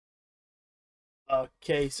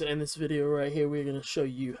Okay, so in this video right here, we're going to show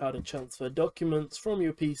you how to transfer documents from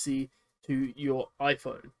your PC to your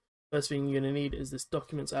iPhone. First thing you're going to need is this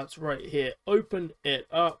Documents apps right here. Open it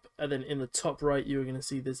up, and then in the top right, you're going to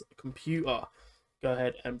see this computer. Go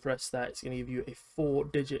ahead and press that. It's going to give you a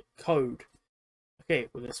 4-digit code. Okay,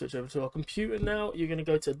 we're going to switch over to our computer now. You're going to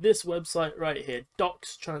go to this website right here,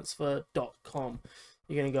 docstransfer.com.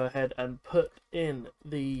 You're going to go ahead and put in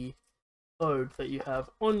the code that you have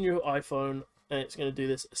on your iPhone, and it's going to do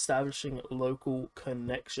this establishing local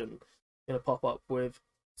connection. It's going to pop up with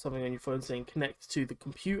something on your phone saying connect to the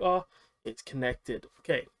computer. It's connected.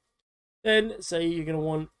 Okay, then say you're going to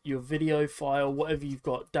want your video file, whatever you've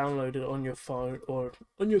got downloaded on your phone or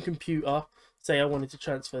on your computer. Say I wanted to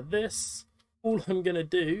transfer this. All I'm going to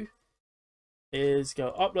do is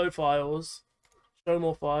go upload files, show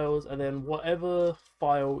more files, and then whatever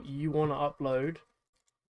file you want to upload,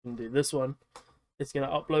 you can do this one. It's going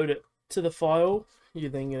to upload it to the file.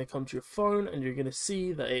 You're then going to come to your phone and you're going to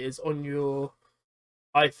see that it is on your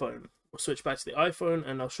iPhone. We'll switch back to the iPhone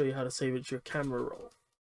and I'll show you how to save it to your camera roll.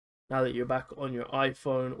 Now that you're back on your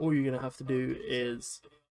iPhone, all you're going to have to do is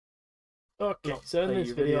so in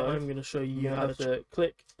this video I'm going to show you how to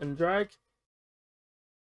click and drag,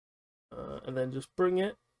 and then just bring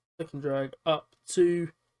it, click and drag up to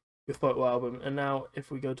your photo album, and now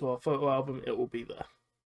if we go to our photo album, it will be there.